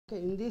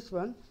Okay, in this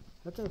one,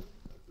 okay,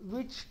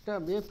 which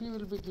term AP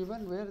will be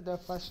given where the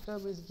first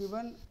term is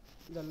given,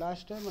 the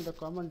last term and the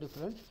common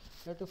difference.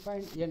 You have to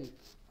find n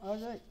or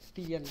the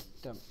Tn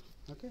term.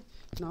 Okay,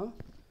 now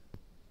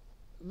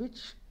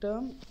which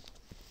term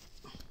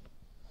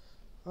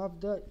of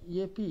the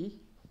AP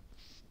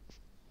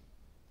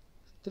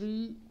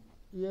 3,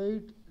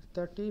 8,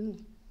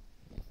 13,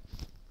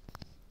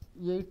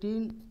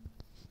 18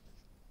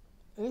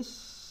 is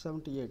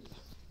 78.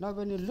 Now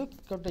when you look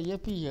at the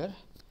AP here,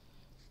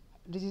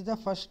 this is the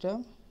first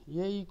term,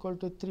 a equal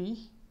to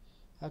 3,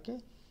 okay.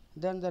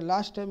 Then the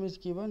last term is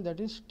given, that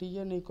is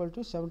Tn equal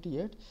to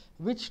 78,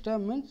 which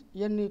term means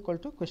n equal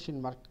to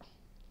question mark,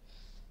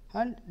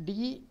 and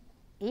D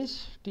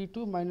is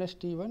T2 minus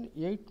T1,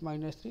 8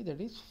 minus 3, that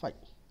is 5.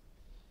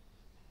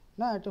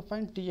 Now I have to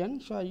find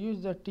Tn, so I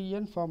use the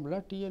Tn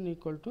formula, Tn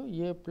equal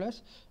to a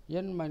plus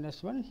n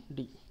minus 1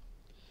 d.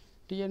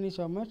 Tn is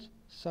how much?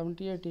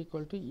 78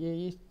 equal to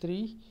a is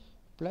 3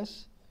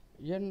 plus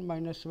n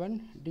minus 1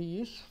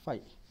 d is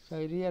 5. So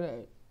I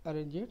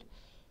rearrange it,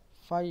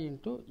 5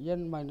 into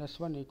n minus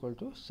 1 equal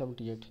to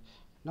 78.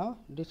 Now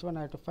this one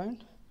I have to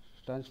find,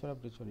 transfer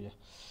of this one here.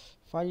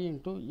 5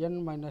 into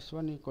n minus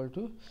 1 equal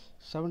to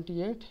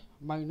 78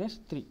 minus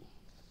 3.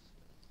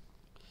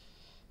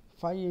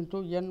 5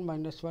 into n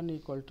minus 1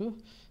 equal to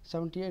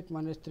 78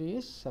 minus 3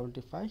 is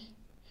 75.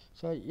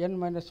 So n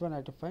minus 1 I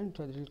have to find,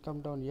 so it will come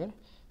down here.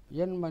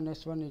 N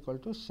minus 1 equal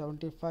to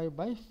 75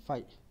 by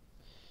 5.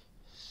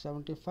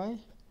 75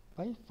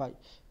 by 5.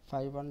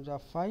 5 1s are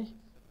 5,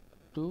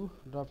 2,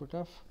 drop it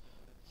off,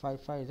 5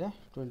 5s are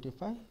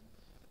 25,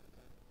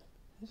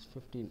 is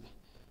 15.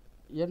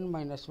 N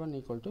minus 1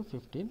 equal to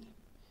 15.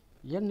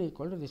 N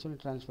equal to this one,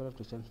 transfer of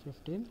this one,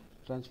 15,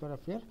 transfer of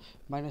here,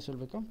 minus will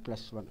become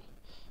plus 1.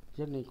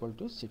 N equal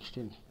to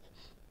 16.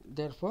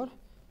 Therefore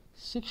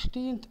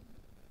 16th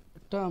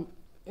term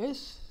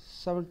is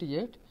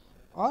 78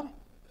 or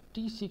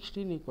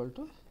T16 equal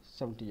to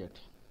 78.